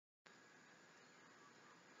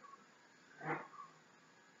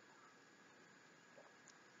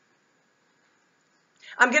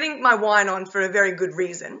I'm getting my wine on for a very good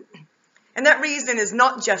reason. And that reason is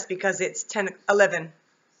not just because it's 11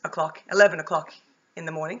 o'clock in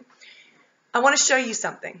the morning. I want to show you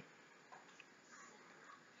something.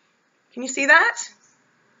 Can you see that?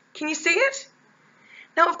 Can you see it?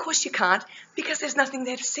 No, of course you can't, because there's nothing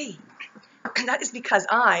there to see. And that is because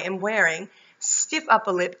I am wearing stiff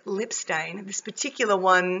upper lip stain. This particular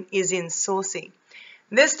one is in Saucy.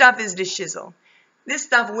 This stuff is the shizzle. This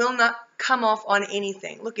stuff will not come off on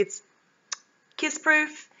anything. Look, it's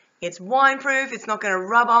kiss-proof, it's wine-proof, it's not going to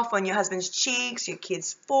rub off on your husband's cheeks, your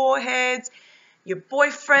kids' foreheads, your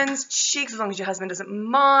boyfriend's cheeks, as long as your husband doesn't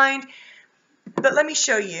mind. But let me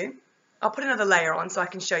show you. I'll put another layer on so I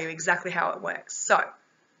can show you exactly how it works. So,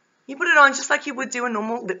 you put it on just like you would do a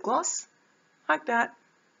normal lip gloss, like that.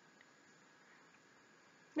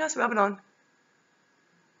 Just rub it on.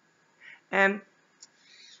 And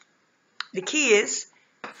the key is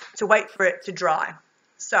to wait for it to dry.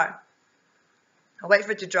 So, I'll wait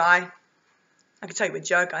for it to dry. I could tell you a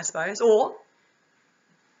joke, I suppose. Or,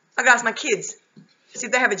 I could ask my kids, see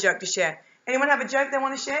if they have a joke to share. Anyone have a joke they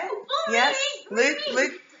want to share? Yes?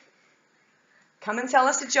 Luke? Come and tell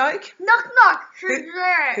us a joke. Knock, knock. Who's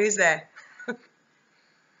there? Who's there?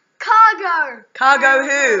 Cargo. Cargo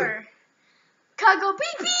who? Cargo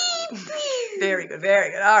beep, beep, beep. Very good, very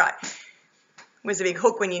good. All right. Where's the big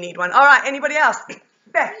hook when you need one? All right, anybody else?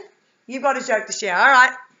 Beth, you've got a joke to share. All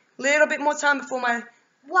right. Little bit more time before my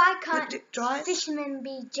Why can't lip dries. fishermen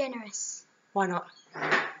be generous? Why not?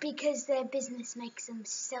 Because their business makes them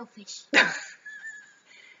selfish.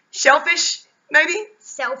 Shellfish, maybe?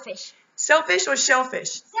 Selfish. Selfish or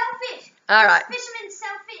shellfish? Selfish. All right. Fishermen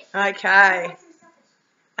selfish. Okay.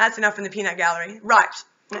 That's enough in the peanut gallery. Right.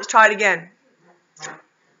 Let's try it again.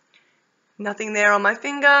 Nothing there on my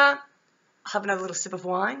finger. I'll have another little sip of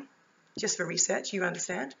wine, just for research, you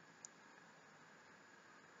understand.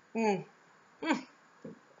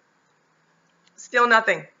 Still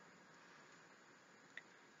nothing.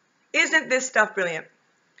 Isn't this stuff brilliant?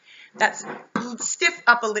 That's stiff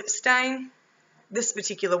upper lip stain. This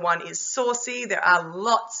particular one is Saucy. There are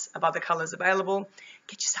lots of other colours available.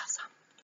 Get yourself some.